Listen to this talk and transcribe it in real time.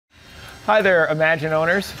Hi there, Imagine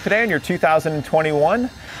owners. Today on your 2021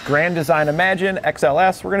 Grand Design Imagine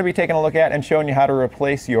XLS, we're going to be taking a look at and showing you how to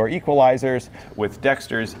replace your equalizers with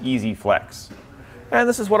Dexter's E-Z Flex. And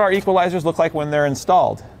this is what our equalizers look like when they're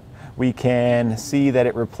installed. We can see that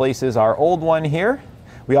it replaces our old one here.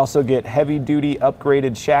 We also get heavy-duty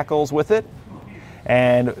upgraded shackles with it.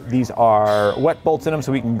 And these are wet bolts in them,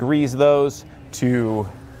 so we can grease those to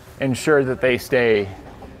ensure that they stay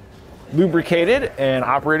lubricated and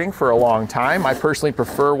operating for a long time. I personally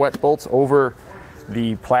prefer wet bolts over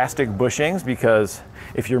the plastic bushings because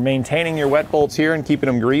if you're maintaining your wet bolts here and keeping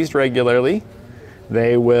them greased regularly,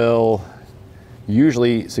 they will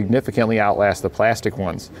usually significantly outlast the plastic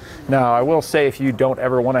ones. Now, I will say if you don't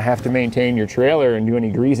ever want to have to maintain your trailer and do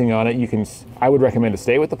any greasing on it, I would recommend to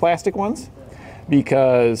stay with the plastic ones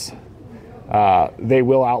because they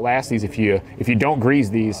will outlast these. If you don't grease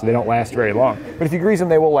these, they don't last very long. But if you grease them,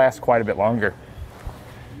 they will last quite a bit longer.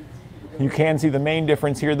 You can see the main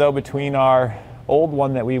difference here though between our old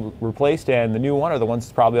one that we replaced and the new one, or the ones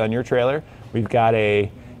that's probably on your trailer. We've got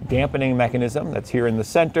a dampening mechanism that's here in the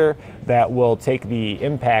center that will take the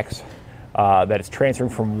impacts that it's transferring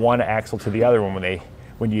from one axle to the other one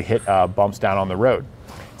when you hit bumps down on the road.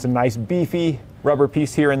 It's a nice beefy rubber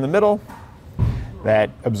piece here in the middle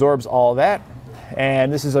that absorbs all that.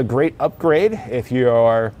 And this is a great upgrade if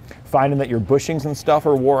you're finding that your bushings and stuff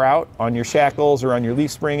are wore out on your shackles or on your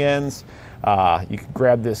leaf spring ends. You can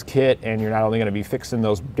grab this kit and you're not only going to be fixing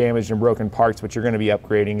those damaged and broken parts, but you're going to be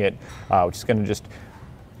upgrading it, which is going to just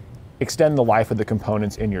extend the life of the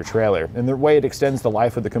components in your trailer. And the way it extends the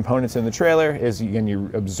life of the components in the trailer is, again,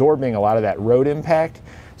 you're absorbing a lot of that road impact.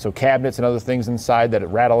 So cabinets and other things inside that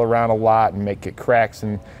rattle around a lot and get cracks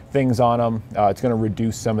and things on them, it's going to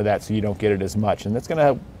reduce some of that so you don't get it as much. And that's going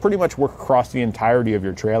to pretty much work across the entirety of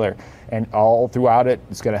your trailer. And all throughout it,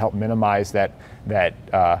 it's going to help minimize that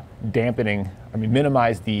dampening,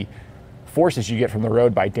 minimize the forces you get from the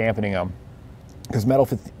road by dampening them. Because metal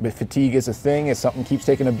fatigue is a thing. If something keeps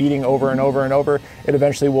taking a beating over and over and over, it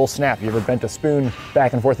eventually will snap. You ever bent a spoon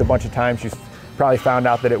back and forth a bunch of times, you've probably found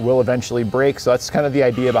out that it will eventually break. So that's kind of the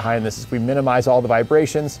idea behind this, is we minimize all the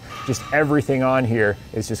vibrations. Just everything on here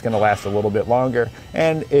is just going to last a little bit longer.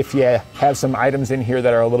 And if you have some items in here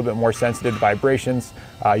that are a little bit more sensitive to vibrations,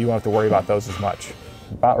 you won't have to worry about those as much.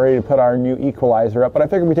 About ready to put our new equalizer up, but I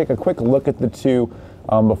figured we'd take a quick look at the two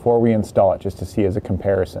before we install it, just to see as a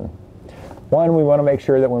comparison. One, we want to make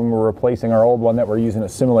sure that when we're replacing our old one that we're using a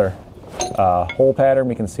similar hole pattern.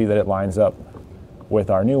 We can see that it lines up with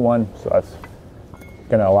our new one, so that's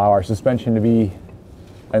going to allow our suspension to be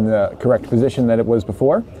in the correct position that it was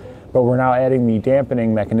before. But we're now adding the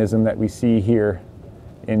dampening mechanism that we see here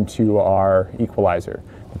into our equalizer.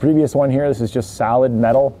 The previous one here, this is just solid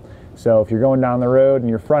metal. So if you're going down the road and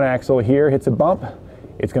your front axle here hits a bump,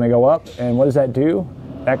 it's going to go up. And what does that do?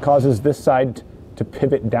 That causes this side to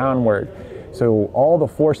pivot downward. So all the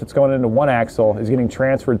force that's going into one axle is getting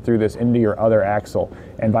transferred through this into your other axle,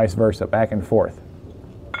 and vice versa, back and forth.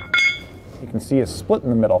 You can see a split in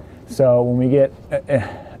the middle. So when we get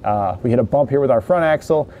we hit a bump here with our front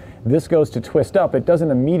axle, this goes to twist up. It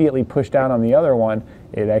doesn't immediately push down on the other one.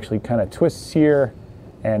 It actually kind of twists here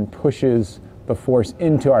and pushes the force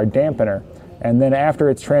into our dampener. And then after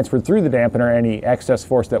it's transferred through the dampener, any excess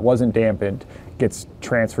force that wasn't dampened gets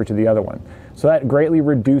transferred to the other one. So that greatly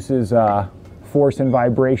reduces force and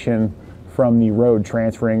vibration from the road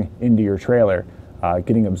transferring into your trailer,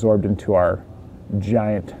 getting absorbed into our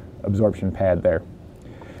giant absorption pad there.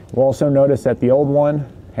 We'll also notice that the old one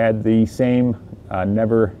had the same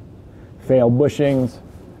never fail bushings,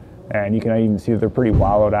 and you can even see that they're pretty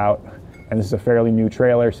wallowed out. And this is a fairly new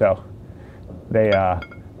trailer, so they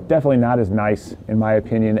definitely not as nice, in my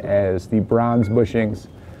opinion, as the bronze bushings.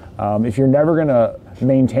 If you're never going to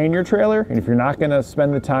maintain your trailer, and if you're not going to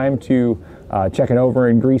spend the time to check it over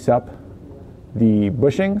and grease up the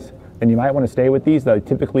bushings, then you might want to stay with these. They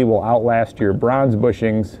typically will outlast your bronze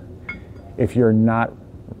bushings if you're not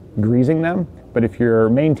greasing them. But if you're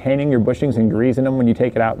maintaining your bushings and greasing them when you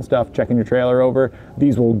take it out and stuff, checking your trailer over,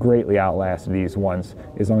 these will greatly outlast these ones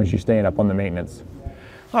as long as you're staying up on the maintenance.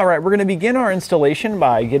 All right, we're going to begin our installation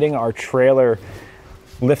by getting our trailer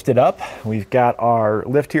lifted up. We've got our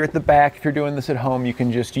lift here at the back. If you're doing this at home, you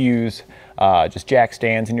can just use just jack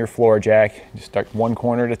stands in your floor jack. Just start one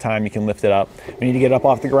corner at a time, you can lift it up. We need to get it up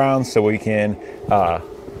off the ground so we can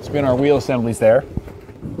spin our wheel assemblies there.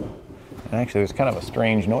 And actually, there's kind of a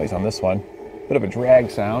strange noise on this one. Bit of a drag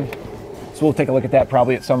sound. So we'll take a look at that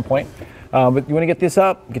probably at some point. But you want to get this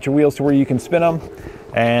up, get your wheels to where you can spin them,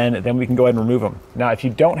 and then we can go ahead and remove them. Now, if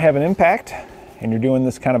you don't have an impact, and you're doing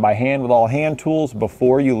this kind of by hand with all hand tools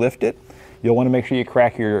before you lift it, you'll want to make sure you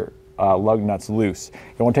crack your lug nuts loose. You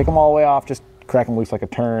don't want to take them all the way off, just crack them loose like a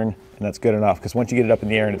turn, and that's good enough, because once you get it up in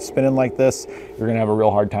the air and it's spinning like this, you're going to have a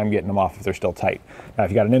real hard time getting them off if they're still tight. Now,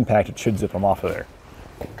 if you got an impact, it should zip them off of there.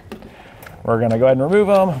 We're going to go ahead and remove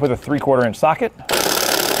them with a 3/4 inch socket.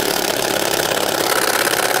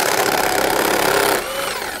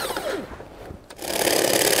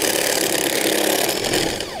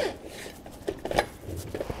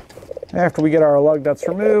 After we get our lug nuts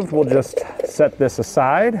removed, we'll just set this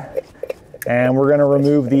aside, and we're going to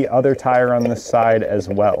remove the other tire on this side as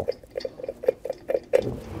well.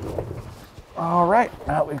 All right,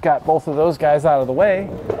 now we've got both of those guys out of the way.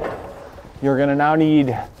 You're going to now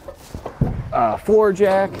need a floor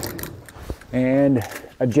jack and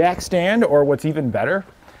a jack stand, or what's even better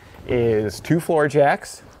is 2 floor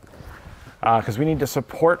jacks, because we need to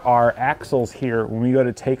support our axles here when we go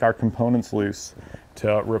to take our components loose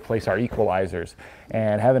to replace our equalizers.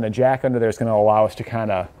 And having a jack under there is going to allow us to kind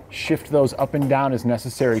of shift those up and down as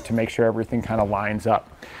necessary to make sure everything kind of lines up.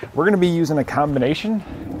 We're going to be using a combination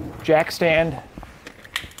jack stand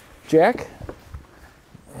jack.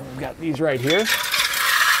 We've got these right here.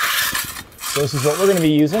 So this is what we're going to be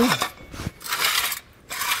using.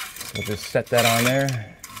 We'll just set that on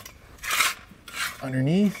there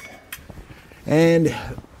underneath. And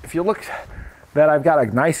if you look, that I've got a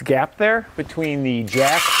nice gap there between the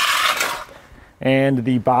jack and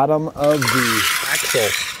the bottom of the axle,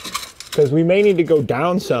 because we may need to go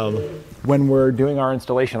down some when we're doing our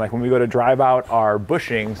installation. Like when we go to drive out our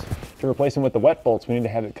bushings to replace them with the wet bolts, we need to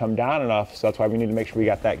have it come down enough. So that's why we need to make sure we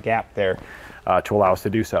got that gap there to allow us to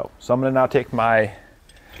do so. So I'm going to now take my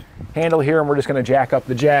handle here, and we're just going to jack up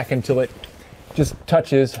the jack until it just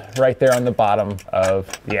touches right there on the bottom of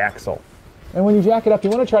the axle. And when you jack it up, you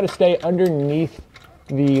want to try to stay underneath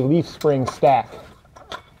the leaf spring stack.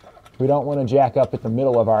 We don't want to jack up at the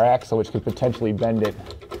middle of our axle, which could potentially bend it.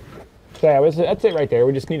 So yeah, that's it right there.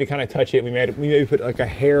 We just need to kind of touch it. We maybe put like a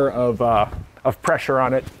hair of pressure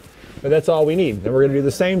on it, but that's all we need. Then we're going to do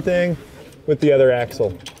the same thing with the other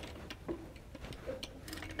axle.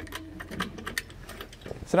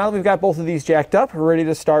 So now that we've got both of these jacked up, we're ready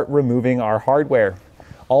to start removing our hardware.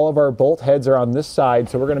 All of our bolt heads are on this side,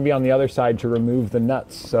 so we're going to be on the other side to remove the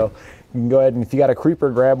nuts. So you can go ahead and, if you got a creeper,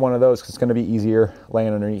 grab one of those, because it's going to be easier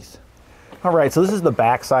laying underneath. All right, so this is the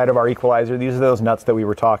back side of our equalizer. These are those nuts that we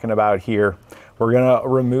were talking about here. We're going to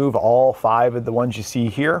remove all 5 of the ones you see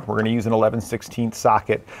here. We're going to use an 11/16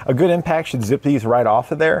 socket. A good impact should zip these right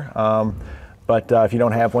off of there, but if you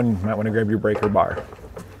don't have one, you might want to grab your breaker bar.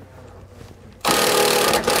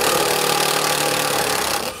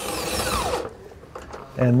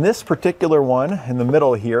 And this particular one in the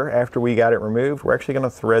middle here, after we got it removed, we're actually going to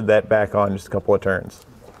thread that back on just a couple of turns.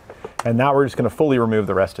 And now we're just going to fully remove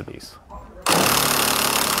the rest of these.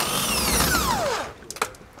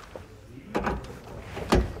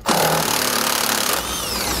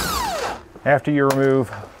 After you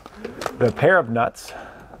remove the pair of nuts,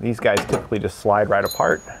 these guys typically just slide right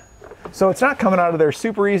apart. So it's not coming out of there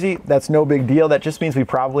super easy. That's no big deal. That just means we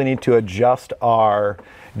probably need to adjust our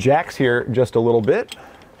jacks here just a little bit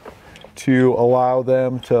to allow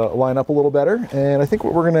them to line up a little better. And I think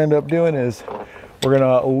what we're going to end up doing is we're going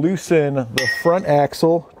to loosen the front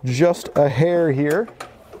axle just a hair here.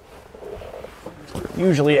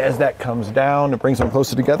 Usually as that comes down, it brings them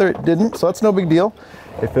closer together. It didn't, so that's no big deal.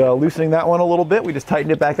 If loosening that one a little bit, we just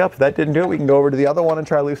tightened it back up. If that didn't do it, we can go over to the other one and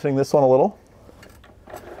try loosening this one a little.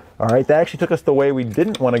 All right, that actually took us the way we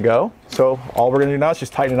didn't want to go. So all we're going to do now is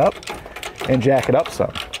just tighten it up and jack it up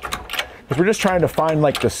some. Because we're just trying to find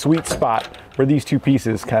like the sweet spot where these two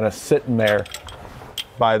pieces kind of sitting there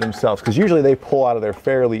by themselves, because usually they pull out of there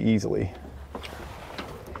fairly easily.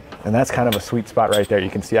 And that's kind of a sweet spot right there. You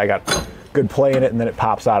can see I got good play in it, and then it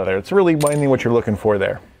pops out of there. It's really mainly what you're looking for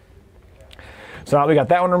there. So now that we got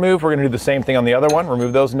that one removed, we're going to do the same thing on the other one.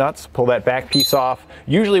 Remove those nuts, pull that back piece off.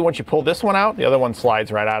 Usually once you pull this one out, the other one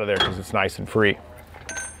slides right out of there because it's nice and free.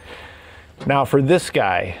 Now for this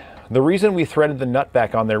guy, the reason we threaded the nut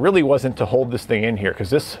back on there really wasn't to hold this thing in here, because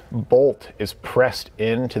this bolt is pressed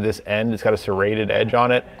into this end. It's got a serrated edge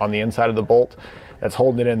on it on the inside of the bolt that's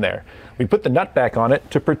holding it in there. We put the nut back on it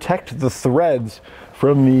to protect the threads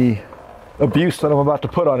from the abuse that I'm about to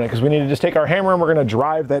put on it, because we need to just take our hammer and we're going to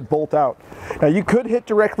drive that bolt out. Now you could hit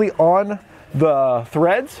directly on the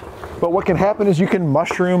threads, but what can happen is you can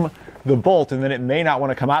mushroom the bolt and then it may not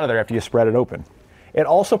want to come out of there after you spread it open. It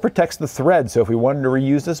also protects the thread, so if we wanted to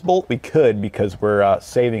reuse this bolt, we could, because we're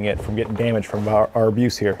saving it from getting damaged from our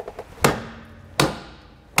abuse here.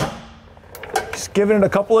 Just giving it a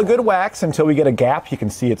couple of good whacks until we get a gap. You can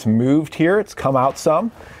see it's moved here, it's come out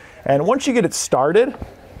some. And once you get it started,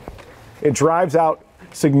 it drives out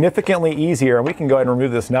significantly easier. And we can go ahead and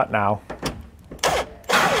remove this nut now.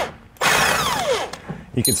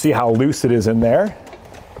 You can see how loose it is in there.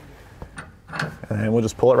 And we'll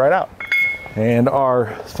just pull it right out. And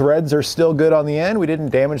our threads are still good on the end. We didn't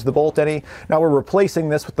damage the bolt any. Now we're replacing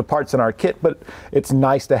this with the parts in our kit, but it's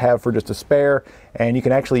nice to have for just a spare. And you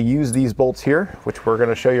can actually use these bolts here, which we're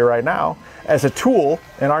gonna show you right now, as a tool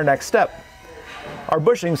in our next step. Our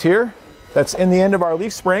bushings here, that's in the end of our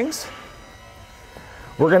leaf springs.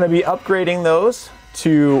 We're gonna be upgrading those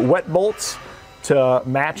to wet bolts to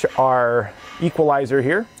match our equalizer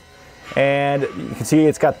here. And you can see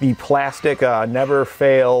it's got the plastic never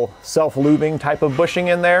fail self-lubing type of bushing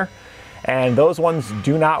in there. And those ones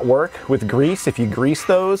do not work with grease. If you grease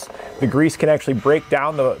those, the grease can actually break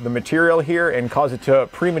down the material here and cause it to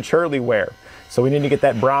prematurely wear. So we need to get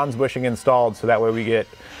that bronze bushing installed so that way we get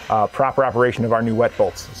proper operation of our new wet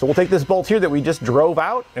bolts. So we'll take this bolt here that we just drove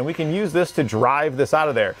out and we can use this to drive this out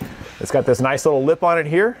of there. It's got this nice little lip on it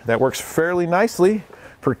here that works fairly nicely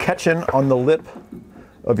for catching on the lip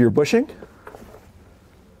of your bushing.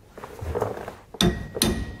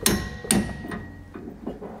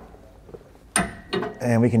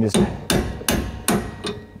 And we can just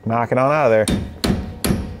knock it on out of there.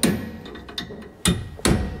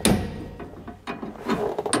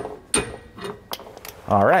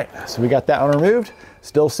 All right, so we got that one removed.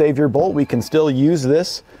 Still save your bolt. We can still use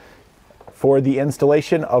this for the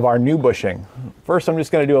installation of our new bushing. First, I'm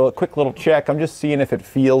just gonna do a quick little check. I'm just seeing if it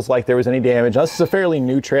feels like there was any damage. Now, this is a fairly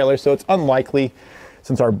new trailer, so it's unlikely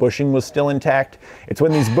since our bushing was still intact. It's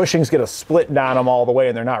when these bushings get a split down them all the way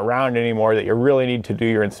and they're not round anymore that you really need to do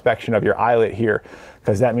your inspection of your eyelet here,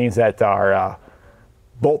 because that means that our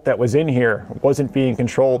bolt that was in here wasn't being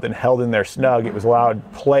controlled and held in there snug. It was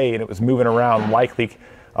allowed play and it was moving around, likely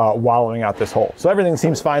wallowing out this hole. So everything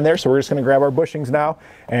seems fine there, so we're just gonna grab our bushings now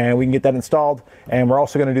and we can get that installed. And we're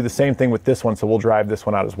also gonna do the same thing with this one, so we'll drive this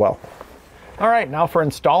one out as well. All right, now for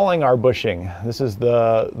installing our bushing. This is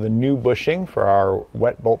the new bushing for our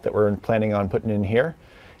wet bolt that we're planning on putting in here.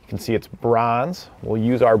 You can see it's bronze. We'll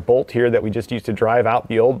use our bolt here that we just used to drive out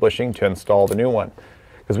the old bushing to install the new one,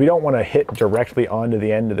 because we don't wanna hit directly onto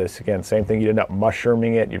the end of this. Again, same thing, you'd end up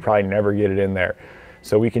mushrooming it, you'd probably never get it in there.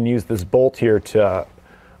 So we can use this bolt here to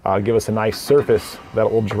give us a nice surface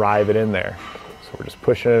that will drive it in there. So we're just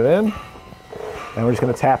pushing it in and we're just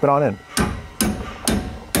gonna tap it on in.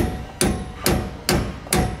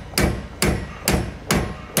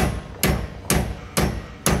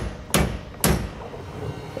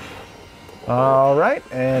 All right,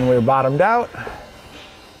 and we're bottomed out.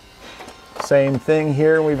 Same thing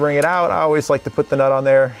here, we bring it out. I always like to put the nut on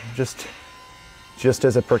there just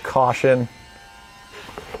as a precaution.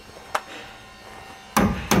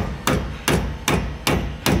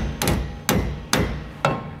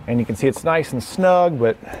 And you can see it's nice and snug,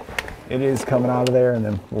 but it is coming out of there, and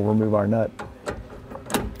then we'll remove our nut.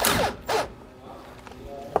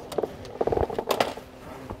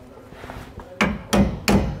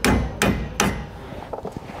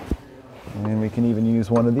 And we can even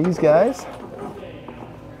use one of these guys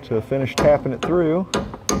to finish tapping it through.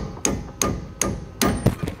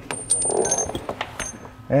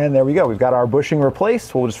 And there we go, we've got our bushing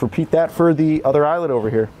replaced. We'll just repeat that for the other eyelet over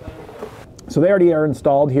here. So they already are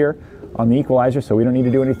installed here on the equalizer, so we don't need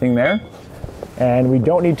to do anything there. And we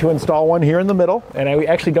don't need to install one here in the middle. And we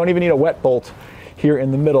actually don't even need a wet bolt here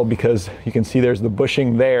in the middle, because you can see there's the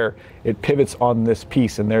bushing there. It pivots on this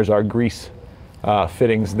piece, and there's our grease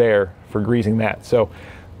fittings there for greasing that. So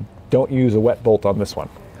don't use a wet bolt on this one.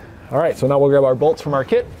 All right, so now we'll grab our bolts from our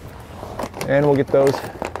kit and we'll get those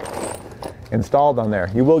installed on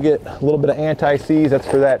there. You will get a little bit of anti-seize. That's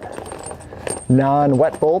for that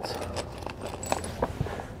non-wet bolt.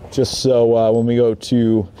 Just so when we go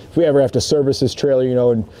to, if we ever have to service this trailer, you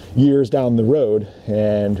know, in years down the road,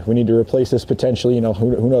 and we need to replace this potentially, you know,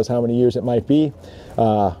 who knows how many years it might be.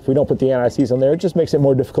 If we don't put the anti-seize on there, it just makes it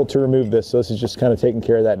more difficult to remove this. So this is just kind of taking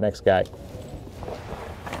care of that next guy.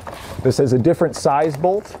 This is a different size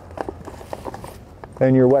bolt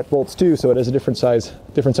than your wet bolts too, so it has a different size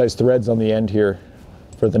threads on the end here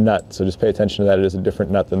for the nut. So just pay attention to that. It is a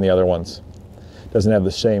different nut than the other ones. It doesn't have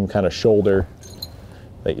the same kind of shoulder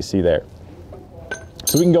that you see there.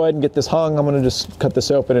 So we can go ahead and get this hung. I'm gonna just cut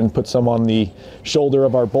this open and put some on the shoulder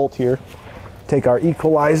of our bolt here. Take our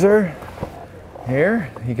equalizer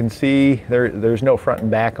here. You can see there's no front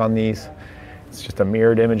and back on these. It's just a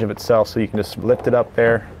mirrored image of itself, so you can just lift it up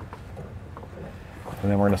there.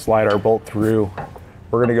 And then we're gonna slide our bolt through.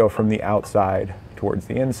 We're gonna go from the outside towards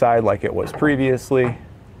the inside like it was previously.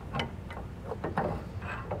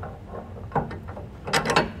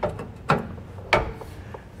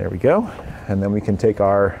 There we go.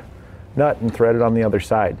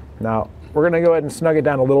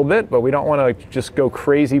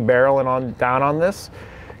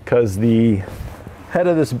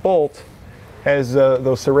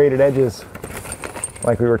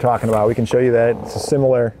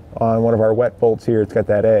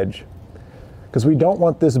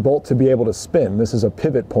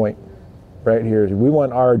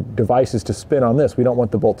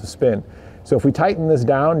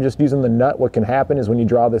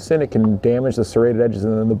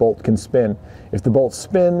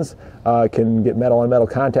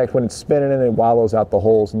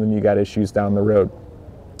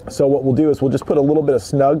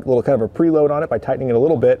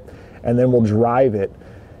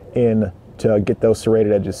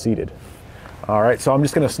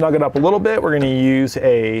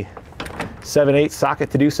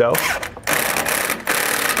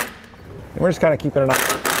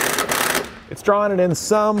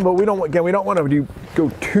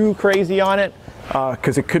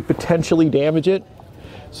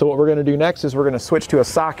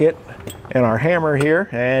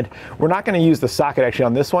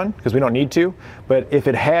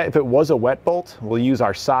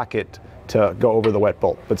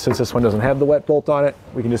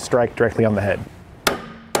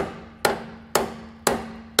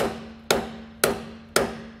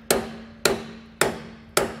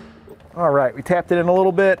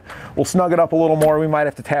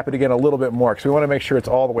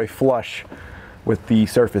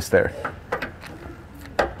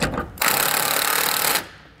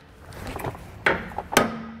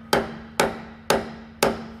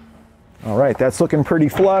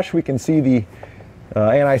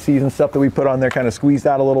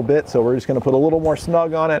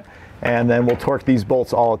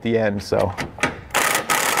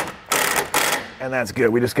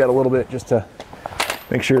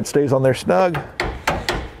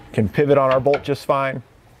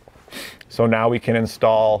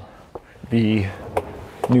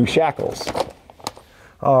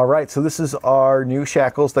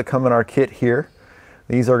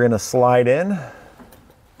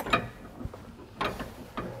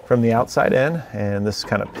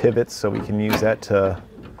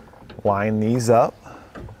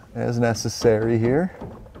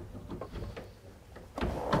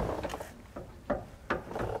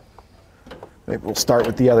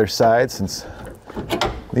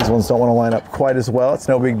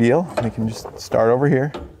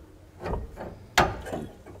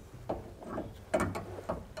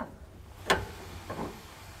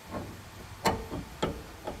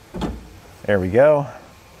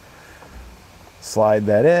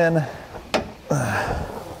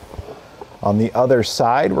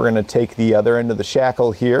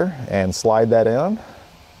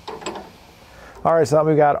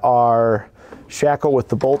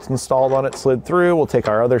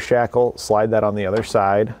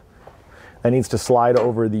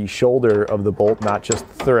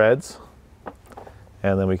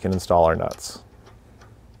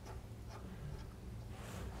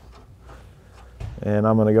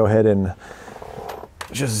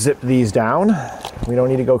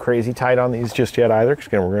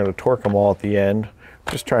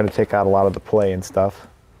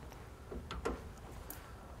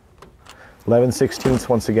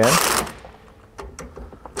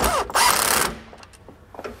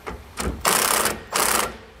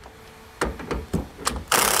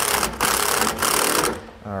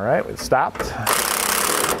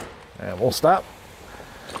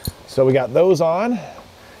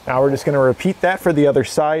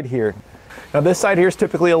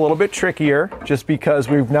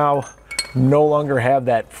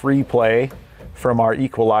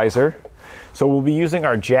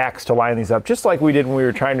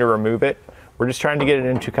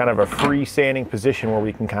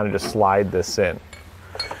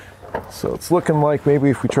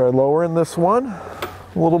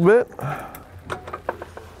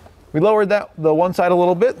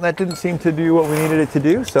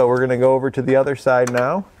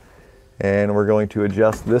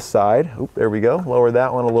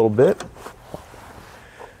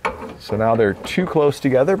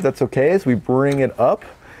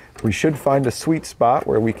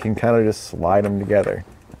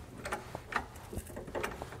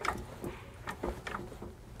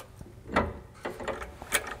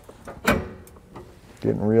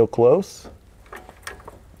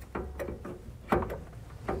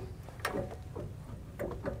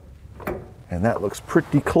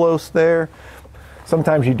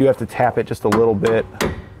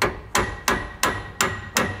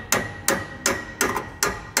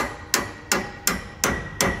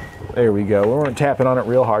 There we go. We weren't tapping on it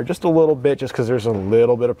real hard, just a little bit, just because there's a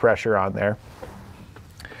little bit of pressure on there.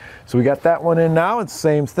 So we got that one in now. It's the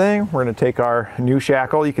same thing. We're going to take our new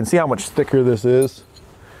shackle. You can see how much thicker this is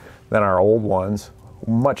than our old ones.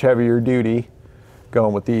 Much heavier duty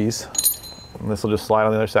going with these. And this will just slide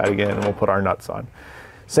on the other side again, and we'll put our nuts on.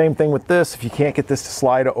 Same thing with this. If you can't get this to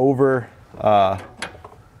slide over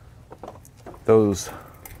those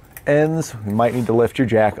ends, you might need to lift your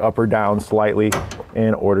jack up or down slightly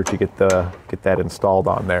in order to get that installed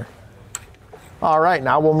on there. All right,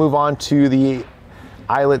 now we'll move on to the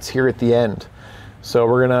eyelets here at the end. So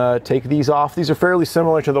we're gonna take these off. These are fairly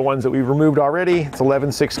similar to the ones that we've removed already. It's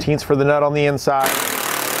 11/16 for the nut on the inside.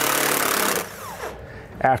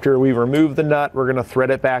 After we remove the nut, we're gonna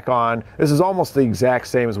thread it back on. This is almost the exact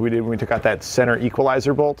same as we did when we took out that center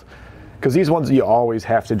equalizer bolt, because these ones you always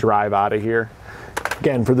have to drive out of here.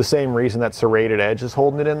 Again, for the same reason, that serrated edge is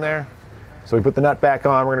holding it in there. So we put the nut back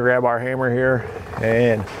on. We're gonna grab our hammer here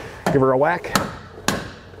and give her a whack.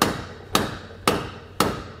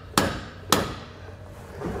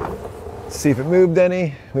 See if it moved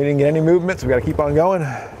any. We didn't get any movement, so we gotta keep on going.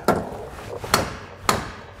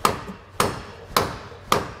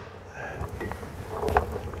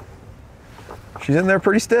 She's in there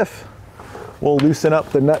pretty stiff. We'll loosen up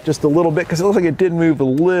the nut just a little bit because it looks like it did move a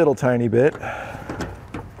little tiny bit.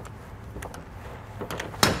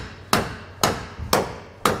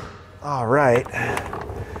 All right.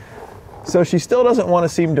 So she still doesn't want to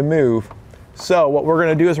seem to move. So what we're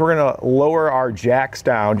going to do is we're going to lower our jacks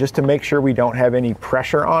down just to make sure we don't have any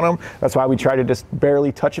pressure on them. That's why we tried to just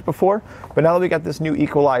barely touch it before. But now that we got this new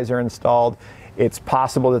equalizer installed, it's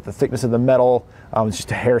possible that the thickness of the metal is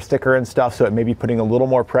just a hair sticker and stuff, so it may be putting a little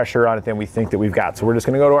more pressure on it than we think that we've got. So we're just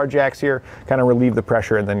going to go to our jacks here, kind of relieve the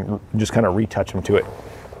pressure, and then just kind of retouch them to it.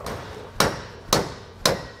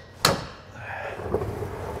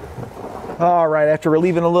 All right, after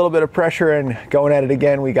relieving a little bit of pressure and going at it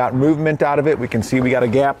again, we got movement out of it. We can see we got a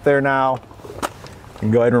gap there now. We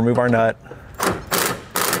can go ahead and remove our nut.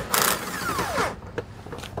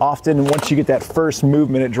 Often, once you get that first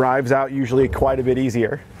movement, it drives out usually quite a bit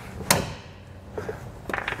easier.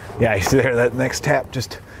 Yeah, you see there, that next tap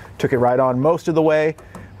just took it right on most of the way.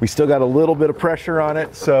 We still got a little bit of pressure on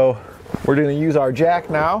it, so we're gonna use our jack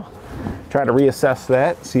now, try to reassess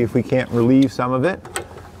that, see if we can't relieve some of it.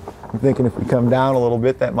 I'm thinking if we come down a little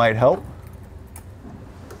bit, that might help.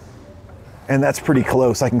 And that's pretty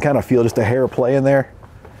close. I can kind of feel just a hair play in there.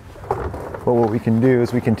 But what we can do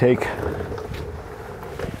is we can take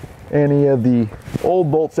any of the old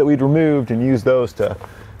bolts that we'd removed and use those to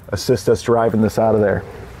assist us driving this out of there.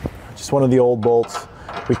 Just one of the old bolts.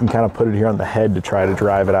 We can kind of put it here on the head to try to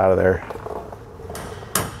drive it out of there.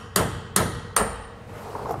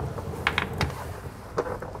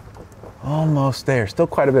 Almost there. Still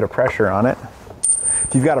quite a bit of pressure on it.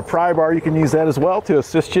 If you've got a pry bar, you can use that as well to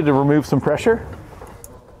assist you to remove some pressure.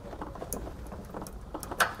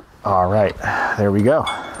 All right, there we go.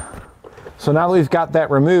 So now that we've got that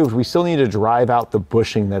removed, we still need to drive out the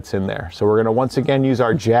bushing that's in there. So we're gonna once again use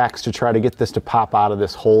our jacks to try to get this to pop out of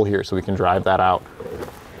this hole here so we can drive that out.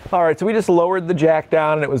 All right, so we just lowered the jack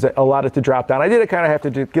down and it allowed it to drop down. I did kind of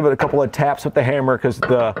have to give it a couple of taps with the hammer because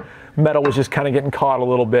the metal was just kind of getting caught a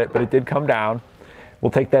little bit, but it did come down.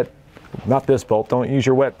 We'll take that, not this bolt, don't use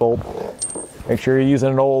your wet bolt. Make sure you're using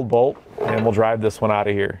an old bolt, and we'll drive this one out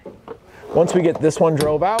of here. Once we get this one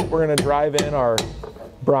drove out, we're gonna drive in our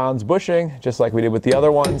bronze bushing, just like we did with the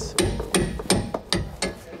other ones.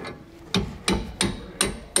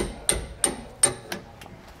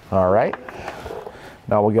 All right.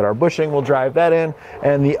 Now we'll get our bushing, we'll drive that in,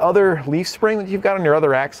 and the other leaf spring that you've got on your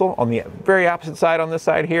other axle, on the very opposite side on this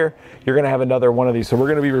side here, you're gonna have another one of these. So we're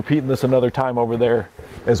gonna be repeating this another time over there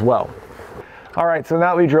as well. All right, so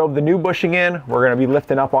now that we drove the new bushing in, we're gonna be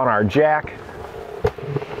lifting up on our jack,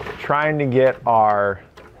 trying to get our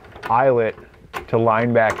eyelet to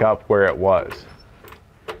line back up where it was.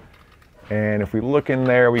 And if we look in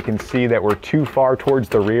there, we can see that we're too far towards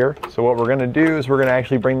the rear. So what we're gonna do is we're gonna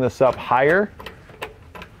actually bring this up higher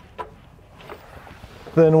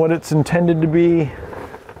than what it's intended to be.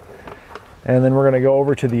 And then we're gonna go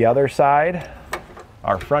over to the other side,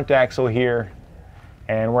 our front axle here,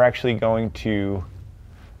 and we're actually going to,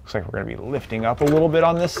 looks like we're gonna be lifting up a little bit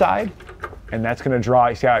on this side, and that's gonna draw,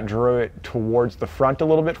 you see how it drew it towards the front a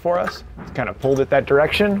little bit for us? It's kind of pulled it that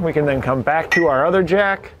direction. We can then come back to our other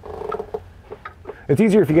jack. It's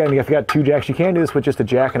easier if you got two jacks. You can do this with just a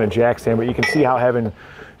jack and a jack stand, but you can see how having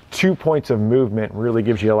 2 points of movement really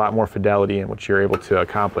gives you a lot more fidelity in what you're able to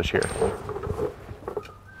accomplish here.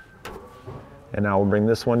 And now we'll bring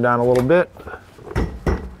this one down a little bit.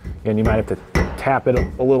 And you might have to tap it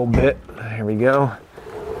a little bit. There we go.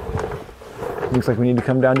 Looks like we need to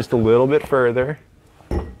come down just a little bit further.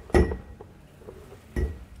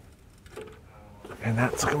 And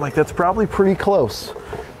that's looking like that's probably pretty close.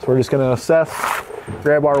 So we're just gonna assess,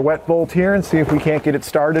 grab our wet bolt here and see if we can't get it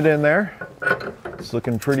started in there. It's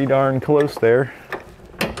looking pretty darn close there.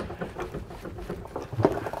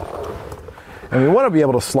 And we want to be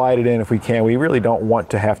able to slide it in if we can. We really don't want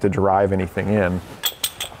to have to drive anything in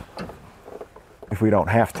if we don't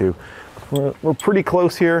have to. We're pretty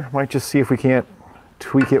close here. Might just see if we can't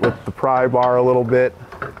tweak it with the pry bar a little bit.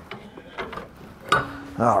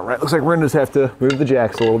 All right, looks like we're gonna just have to move the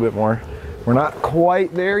jacks a little bit more. We're not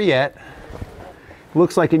quite there yet.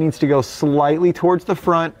 Looks like it needs to go slightly towards the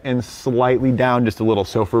front and slightly down just a little.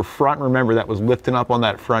 So for front, remember that was lifting up on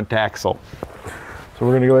that front axle. So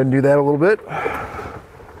we're gonna go ahead and do that a little bit.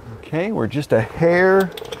 Okay, we're just a hair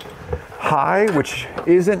high, which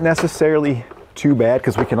isn't necessarily too bad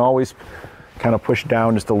because we can always kind of push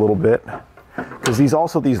down just a little bit. Because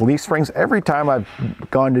these leaf springs, every time I've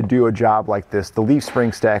gone to do a job like this, the leaf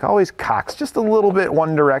spring stack always cocks just a little bit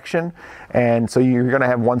one direction. And so you're gonna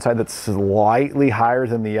have one side that's slightly higher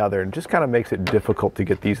than the other, and just kind of makes it difficult to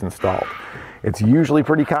get these installed. It's usually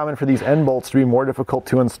pretty common for these end bolts to be more difficult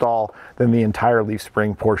to install than the entire leaf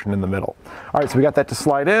spring portion in the middle. All right, so we got that to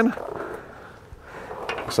slide in.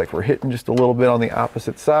 Looks like we're hitting just a little bit on the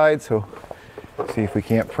opposite side, so let's see if we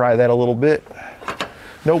can't pry that a little bit.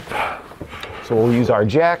 Nope. So we'll use our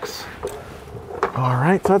jacks. All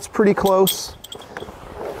right, so that's pretty close.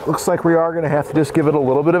 Looks like we are gonna have to just give it a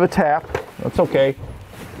little bit of a tap. That's okay.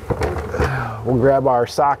 We'll grab our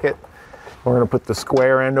socket. We're gonna put the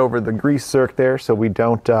square end over the grease zerk there so we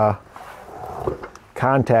don't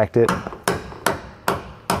contact it.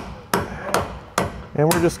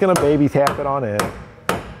 And we're just gonna baby tap it on in.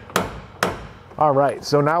 All right,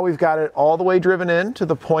 so now we've got it all the way driven in to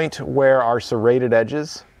the point where our serrated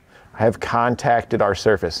edges have contacted our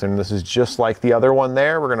surface. And this is just like the other one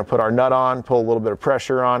there. We're gonna put our nut on, pull a little bit of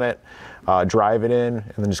pressure on it, drive it in,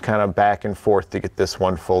 and then just kind of back and forth to get this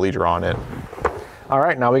one fully drawn in. All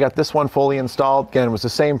right, now we got this one fully installed. Again, it was the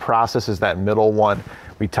same process as that middle one.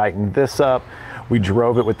 We tightened this up. We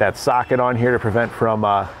drove it with that socket on here to prevent from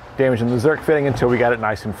damaging the zerk fitting until we got it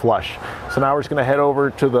nice and flush. So now we're just gonna head over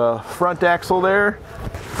to the front axle there,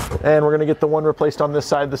 and we're gonna get the one replaced on this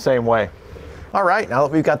side the same way. All right, now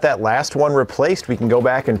that we've got that last one replaced, we can go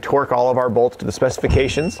back and torque all of our bolts to the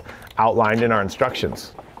specifications outlined in our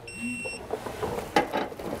instructions.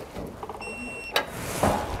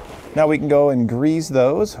 Now we can go and grease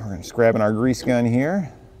those. We're just grabbing our grease gun here.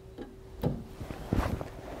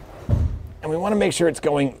 And we want to make sure it's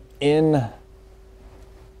going in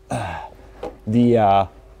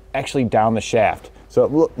actually down the shaft.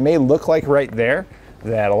 So it may look like right there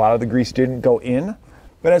that a lot of the grease didn't go in,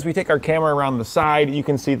 but as we take our camera around the side, you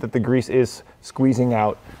can see that the grease is squeezing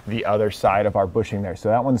out the other side of our bushing there. So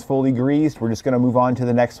that one's fully greased. We're just gonna move on to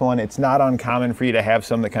the next one. It's not uncommon for you to have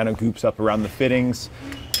some that kind of goops up around the fittings.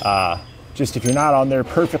 Just if you're not on there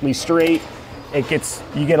perfectly straight, you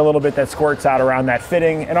get a little bit that squirts out around that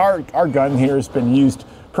fitting. And our gun here has been used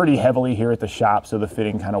pretty heavily here at the shop, so the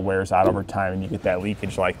fitting kind of wears out over time and you get that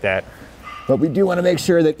leakage like that. But we do want to make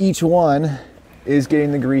sure that each one is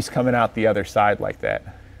getting the grease coming out the other side like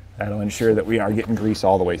that. That'll ensure that we are getting grease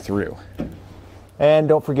all the way through. And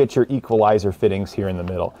don't forget your equalizer fittings here in the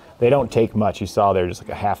middle. They don't take much. You saw there just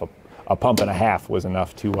like a pump and a half was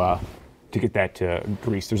enough to get that to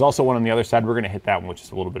grease. There's also one on the other side. We're going to hit that one with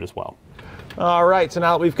just a little bit as well. All right, so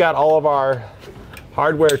now that we've got all of our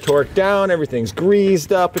hardware torqued down, everything's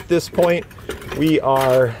greased up at this point, we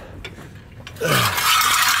are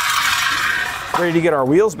ready to get our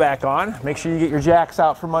wheels back on. Make sure you get your jacks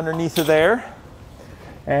out from underneath of there,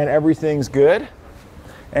 and everything's good.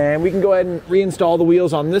 And we can go ahead and reinstall the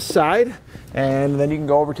wheels on this side, and then you can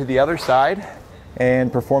go over to the other side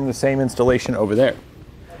and perform the same installation over there.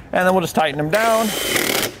 And then we'll just tighten them down.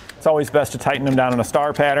 It's always best to tighten them down in a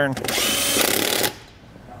star pattern.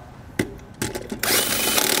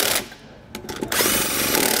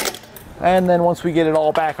 And then once we get it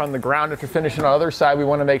all back on the ground after finishing on the other side, we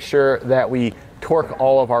want to make sure that we torque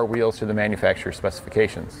all of our wheels to the manufacturer's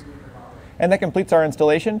specifications. And that completes our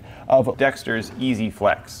installation of Dexter's E-Z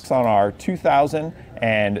Flex on our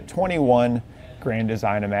 2021 Grand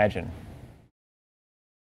Design Imagine.